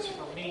difference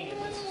for me,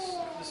 and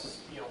this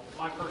is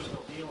my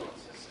personal dealings,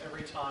 is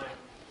every time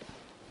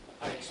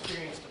I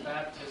experienced a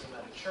baptism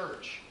at a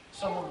church,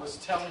 someone was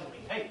telling me,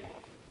 "Hey,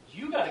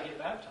 you got to get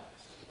baptized.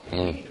 You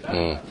need to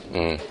baptize.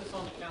 Let's put this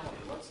on the calendar.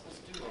 Let's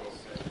do this."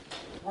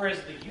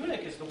 Whereas the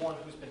eunuch is the one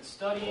who's been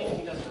studying,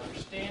 he doesn't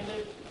understand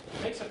it,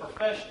 he makes a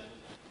profession.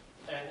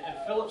 And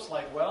Philip's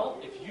like, "Well,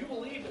 if you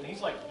believe," and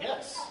he's like,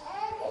 "Yes,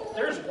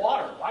 there's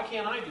water. Why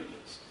can't I do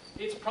this?"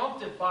 It's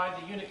prompted by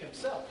the eunuch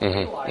himself,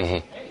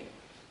 realizing, "Hey,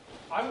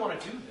 I want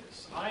to do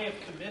this. I have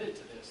committed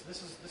to this.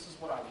 This is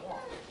what I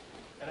want."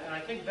 And I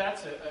think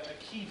that's a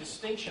key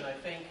distinction. I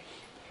think,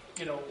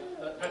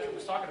 that Patrick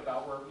was talking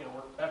about, where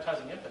we're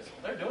baptizing infants.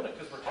 They're doing it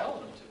because we're telling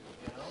them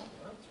to.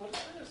 That's what it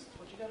says. That's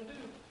what you got to do.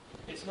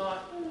 It's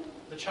not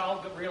the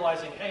child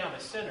realizing, "Hey, I'm a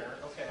sinner.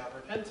 Okay, I've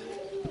repented.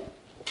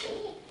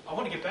 I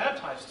want to get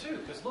baptized too,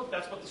 because look,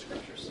 that's what the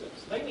Scripture says."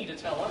 They need to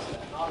tell us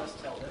that, not us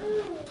tell them.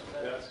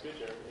 That's good,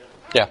 Jeremy.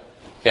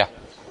 Yeah.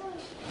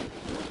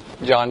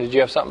 John, did you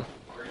have something?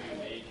 We're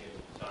unique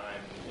in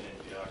time and in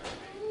geography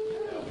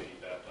how we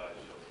baptize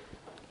children.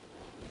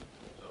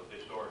 So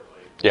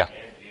historically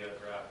and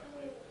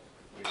geographically,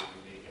 we are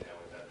unique in how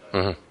we baptize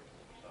children.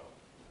 So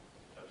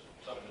that's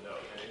something to know.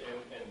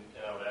 And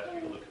I would ask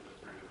you to look at the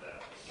fruit of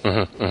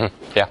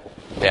that.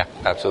 Yeah,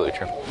 absolutely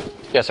true.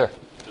 Yes, sir.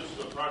 Just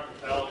the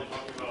practicality,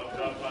 talking about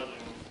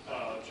baptizing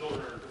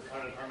children, or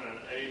trying to determine an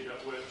age at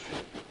which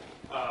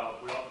we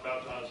ought to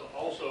baptize.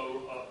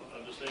 Also,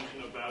 a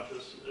distinction of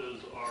Baptists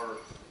is our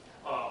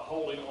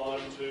holding on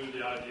to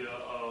the idea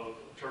of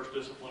church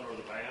discipline or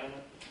the ban.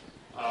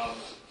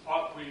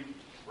 Ought we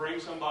bring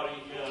somebody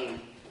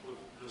in with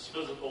this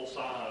physical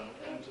sign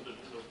into the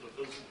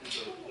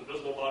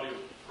visible body of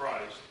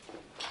Christ,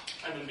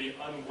 and then be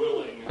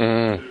unwilling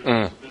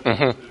to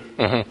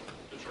submit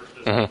to church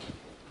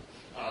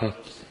discipline?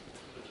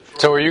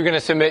 So are you going to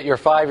submit your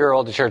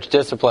 5-year-old to church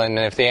discipline,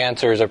 and if the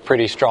answer is a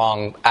pretty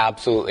strong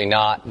absolutely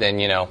not, then,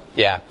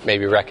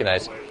 maybe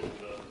recognize.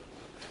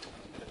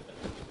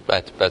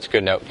 That's a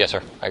good note. Yes,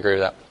 sir. I agree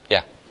with that.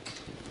 Yeah.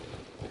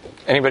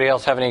 Anybody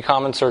else have any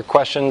comments or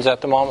questions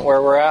at the moment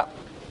where we're at?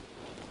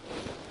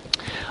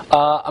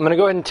 I'm going to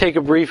go ahead and take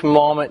a brief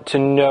moment to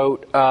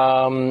note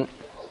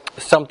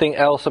something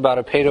else about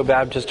a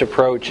paedo-Baptist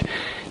approach.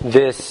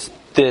 This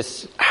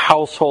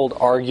household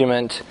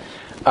argument,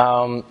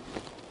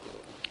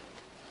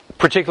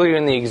 particularly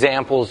in the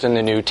examples in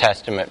the New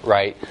Testament,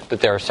 right? That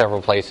there are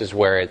several places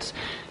where it's,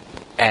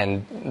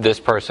 and this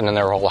person and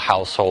their whole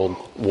household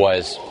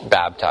was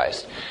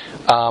baptized.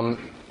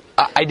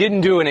 I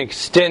didn't do an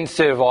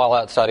extensive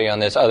all-out study on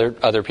this.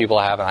 Other people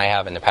have, and I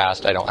have in the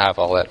past. I don't have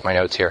all that in my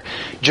notes here.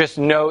 Just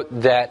note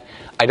that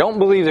I don't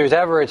believe there's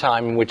ever a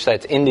time in which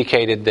that's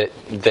indicated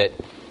that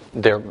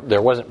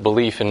there wasn't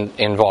belief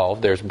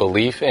involved. There's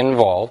belief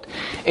involved.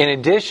 In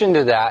addition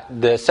to that,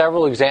 the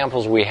several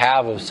examples we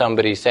have of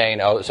somebody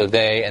saying, "Oh, so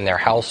they and their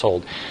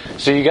household."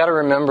 So you got to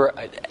remember,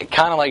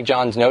 kind of like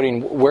John's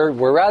noting, we're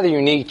rather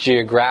unique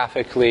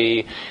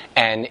geographically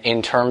and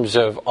in terms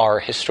of our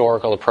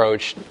historical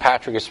approach.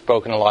 Patrick has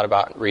spoken a lot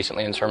about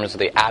recently in terms of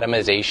the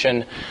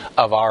atomization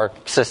of our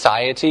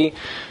society.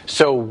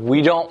 So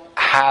we don't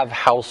have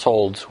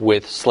households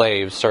with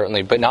slaves,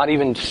 certainly, but not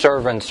even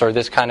servants or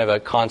this kind of a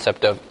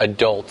concept of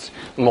adults,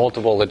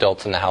 multiple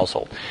adults in the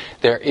household.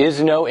 There is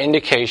no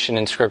indication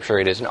in Scripture.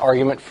 It is an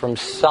argument from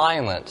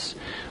silence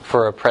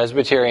for a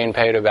Presbyterian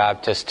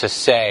paedo-Baptist to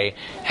say,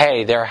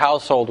 "Hey, their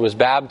household was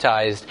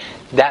baptized.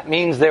 That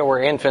means there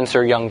were infants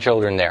or young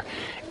children there."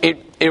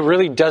 It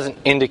really doesn't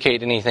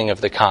indicate anything of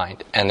the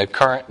kind. And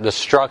the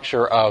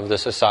structure of the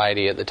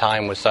society at the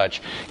time was such,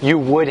 you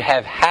would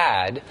have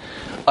had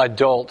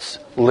adults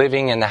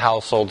living in the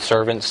household,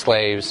 servants,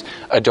 slaves,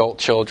 adult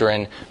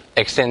children,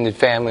 extended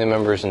family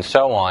members, and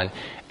so on.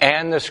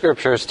 And the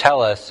Scriptures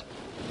tell us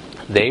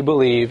they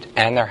believed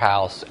and their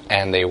house,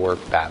 and they were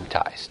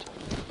baptized.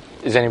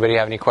 Does anybody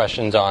have any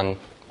questions on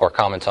or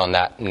comments on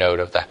that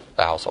note of the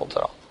households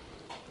at all?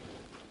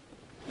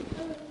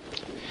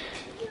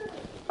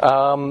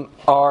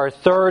 Our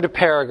third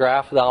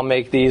paragraph, I'll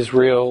make these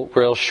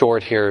real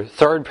short here.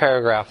 Third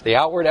paragraph, the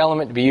outward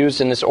element to be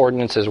used in this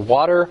ordinance is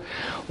water,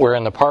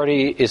 wherein the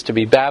party is to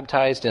be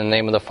baptized in the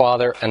name of the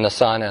Father and the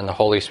Son and the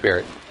Holy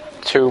Spirit.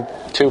 Two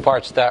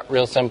parts of that,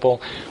 real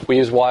simple. We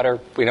use water.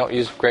 We don't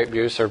use grape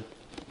juice or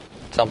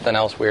something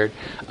else weird.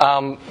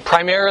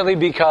 Primarily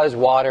because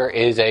water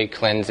is a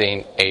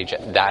cleansing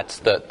agent. That's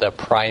the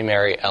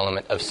primary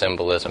element of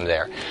symbolism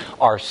there.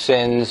 Our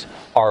sins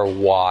are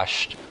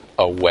washed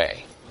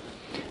away.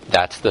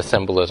 That's the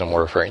symbolism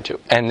we're referring to.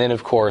 And then,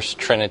 of course,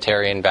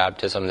 Trinitarian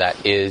baptism,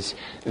 that is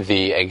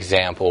the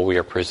example we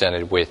are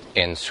presented with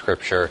in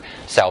Scripture.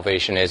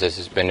 Salvation is, as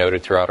has been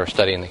noted throughout our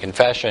study in the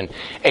Confession,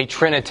 a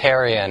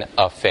Trinitarian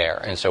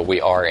affair. And so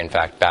we are, in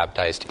fact,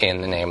 baptized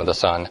in the name of the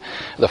Son,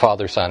 the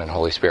Father, Son, and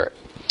Holy Spirit.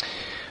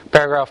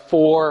 Paragraph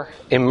 4,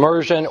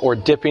 immersion or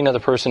dipping of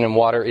the person in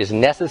water is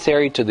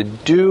necessary to the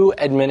due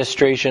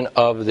administration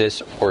of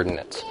this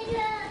ordinance.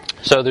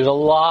 So there's a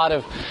lot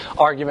of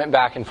argument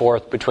back and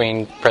forth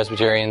between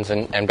Presbyterians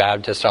and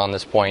Baptists on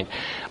this point.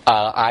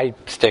 I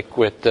stick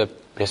with the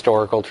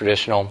historical,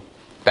 traditional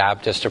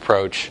Baptist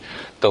approach.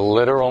 The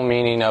literal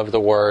meaning of the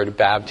word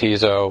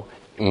baptizo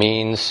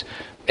means,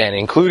 and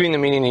including the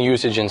meaning and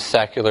usage in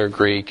secular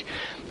Greek,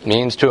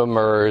 means to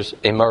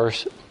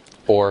immerse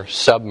or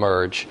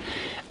submerge.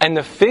 And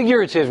the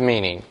figurative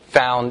meaning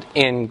found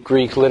in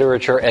Greek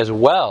literature as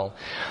well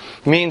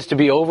means to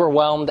be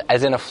overwhelmed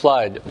as in a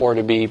flood, or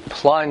to be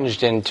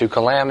plunged into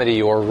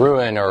calamity or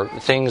ruin or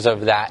things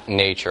of that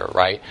nature,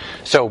 right?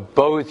 So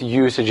both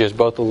usages,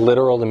 both the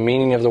literal, the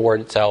meaning of the word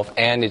itself,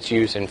 and its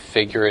use in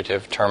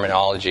figurative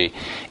terminology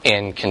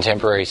in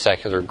contemporary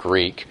secular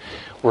Greek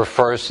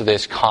refers to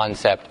this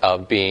concept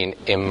of being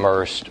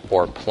immersed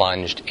or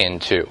plunged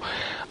into.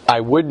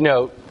 I would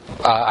note,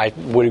 I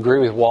would agree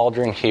with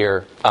Waldron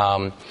here,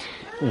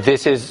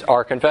 this is,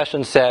 our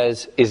confession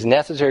says, is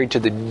necessary to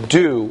the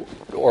due,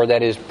 or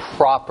that is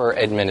proper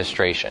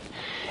administration.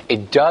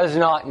 It does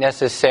not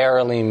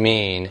necessarily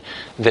mean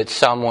that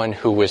someone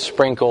who was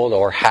sprinkled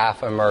or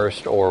half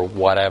immersed or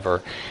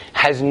whatever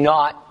has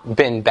not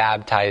been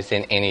baptized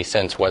in any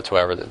sense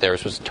whatsoever, that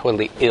theirs was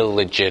totally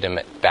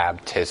illegitimate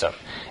baptism,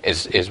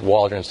 is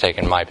Waldron's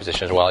taken my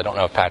position as well. I don't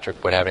know if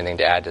Patrick would have anything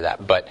to add to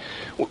that. But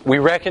we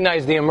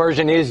recognize the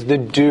immersion is the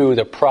due,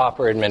 the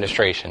proper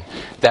administration.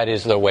 That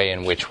is the way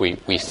in which we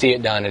see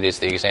it done. It is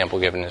the example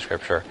given in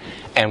Scripture.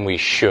 And we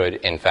should,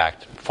 in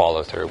fact,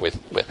 follow through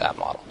with that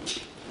model.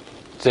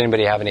 Does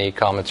anybody have any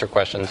comments or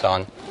questions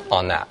on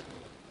that?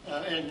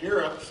 In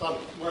Europe,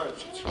 where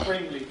it's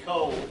extremely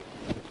cold,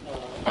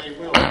 they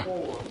will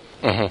pour.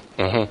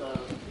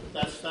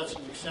 That's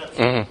an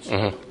exception to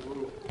the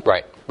rule.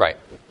 Right.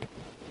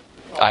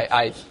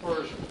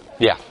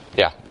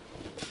 Yeah.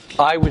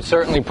 I would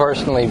certainly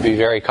personally be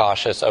very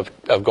cautious of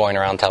going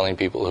around telling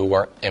people who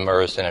weren't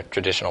immersed in a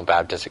traditional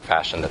Baptistic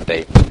fashion that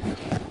they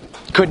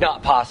could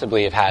not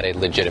possibly have had a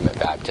legitimate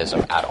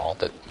baptism at all.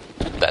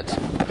 That's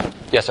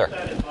yes, sir. With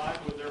that in mind,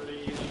 would there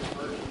be any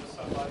immersion of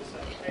somebody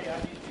saying, "Hey, I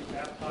need to be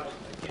baptized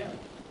again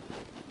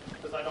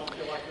because I don't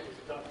feel like it was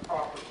done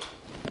properly"?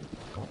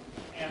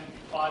 And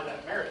by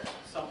that merit,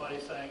 somebody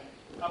saying,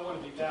 "I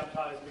want to be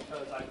baptized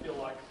because I feel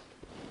like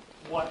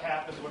what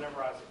happened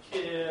whenever I was a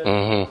kid,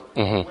 or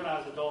when I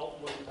was an adult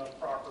wasn't done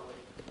properly.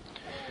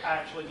 I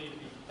actually need to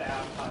be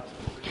baptized."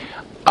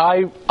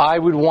 I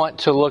would want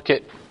to look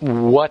at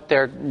what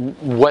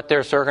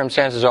their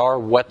circumstances are,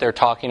 what they're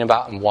talking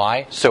about, and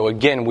why. So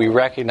again, we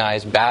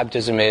recognize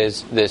baptism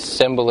is this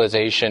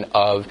symbolization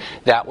of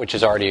that which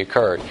has already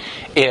occurred.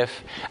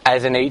 If,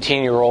 as an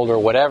 18-year-old or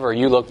whatever,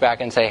 you look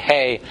back and say,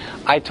 "Hey,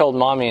 I told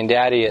mommy and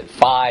daddy at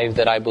 5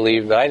 that I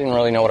believed, but I didn't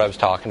really know what I was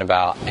talking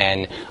about,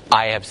 and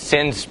I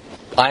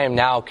am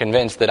now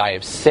convinced that I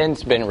have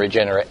since been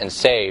regenerate and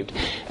saved,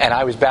 and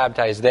I was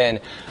baptized then.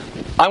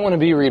 I want to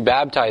be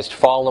rebaptized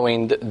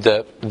following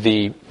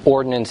the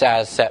ordinance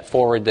as set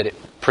forward that it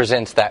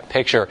presents that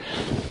picture."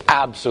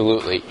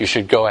 Absolutely, you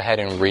should go ahead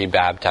and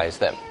rebaptize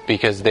them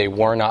because they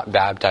were not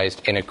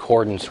baptized in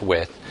accordance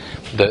with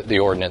the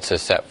ordinance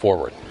as set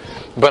forward.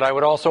 But I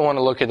would also want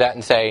to look at that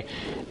and say,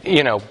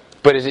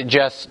 but is it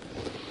just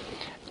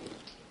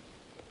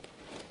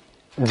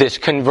this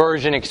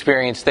conversion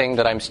experience thing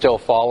that I'm still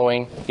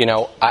following?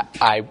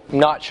 I'm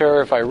not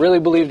sure if I really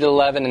believed at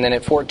 11 and then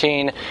at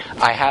 14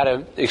 I had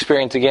an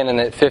experience again, and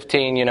at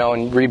 15,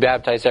 and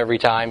rebaptized every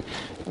time.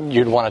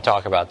 You'd want to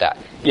talk about that.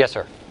 Yes,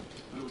 sir.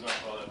 We would not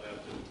call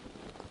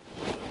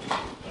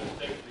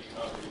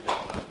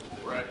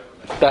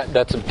that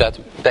baptism. That's.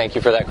 Thank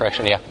you for that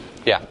correction. Yeah.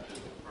 The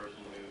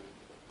person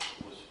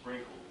who was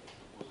sprinkled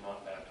was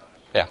not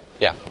baptized.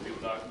 Yeah. So we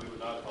would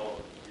not call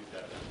it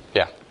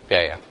rebaptized.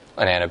 Yeah.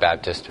 An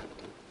Anabaptist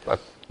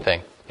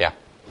thing. Yeah.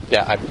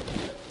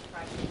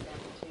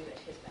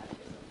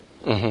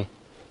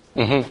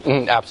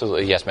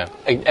 Absolutely, yes, ma'am.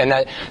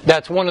 And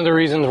that's one of the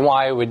reasons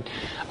why I would,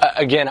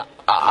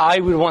 I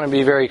would want to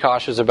be very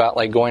cautious about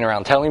going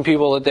around telling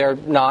people that they're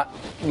not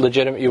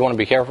legitimate. You want to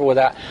be careful with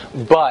that.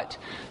 But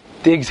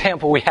the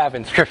example we have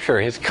in Scripture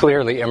is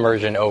clearly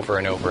immersion over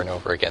and over and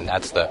over again.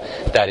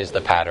 That is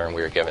the pattern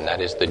we are given.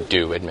 That is the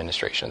due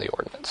administration of the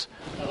ordinance.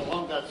 And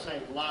along that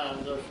same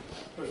line, there's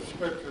a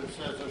Scripture that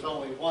says there's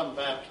only one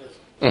baptism.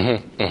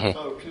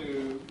 So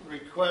to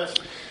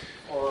request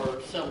for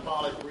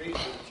symbolic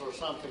reasons or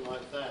something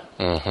like that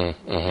would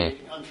be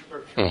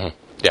unscriptural.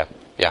 Yeah.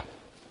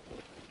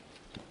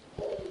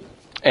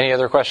 Any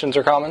other questions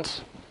or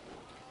comments?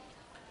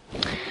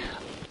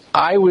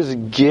 I was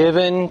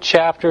given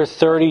chapter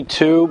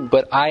 32,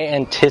 but I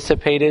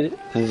anticipated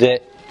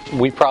that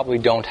we probably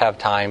don't have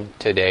time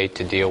today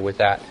to deal with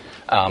that.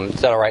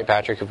 Is that all right,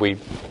 Patrick, if we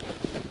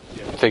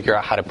figure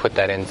out how to put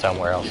that in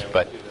somewhere else?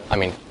 But, I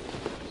mean,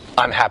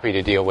 I'm happy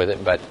to deal with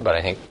it, but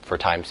I think for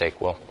time's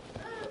sake we'll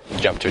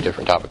jump to a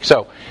different topic.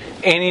 So,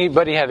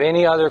 anybody have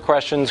any other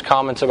questions,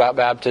 comments about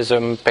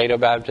baptism,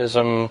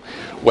 paedo-baptism,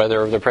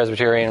 whether of the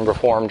Presbyterian,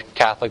 Reformed,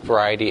 Catholic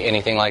variety,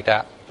 anything like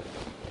that?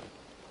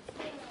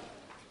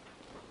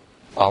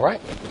 All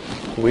right.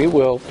 We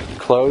will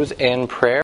close in prayer.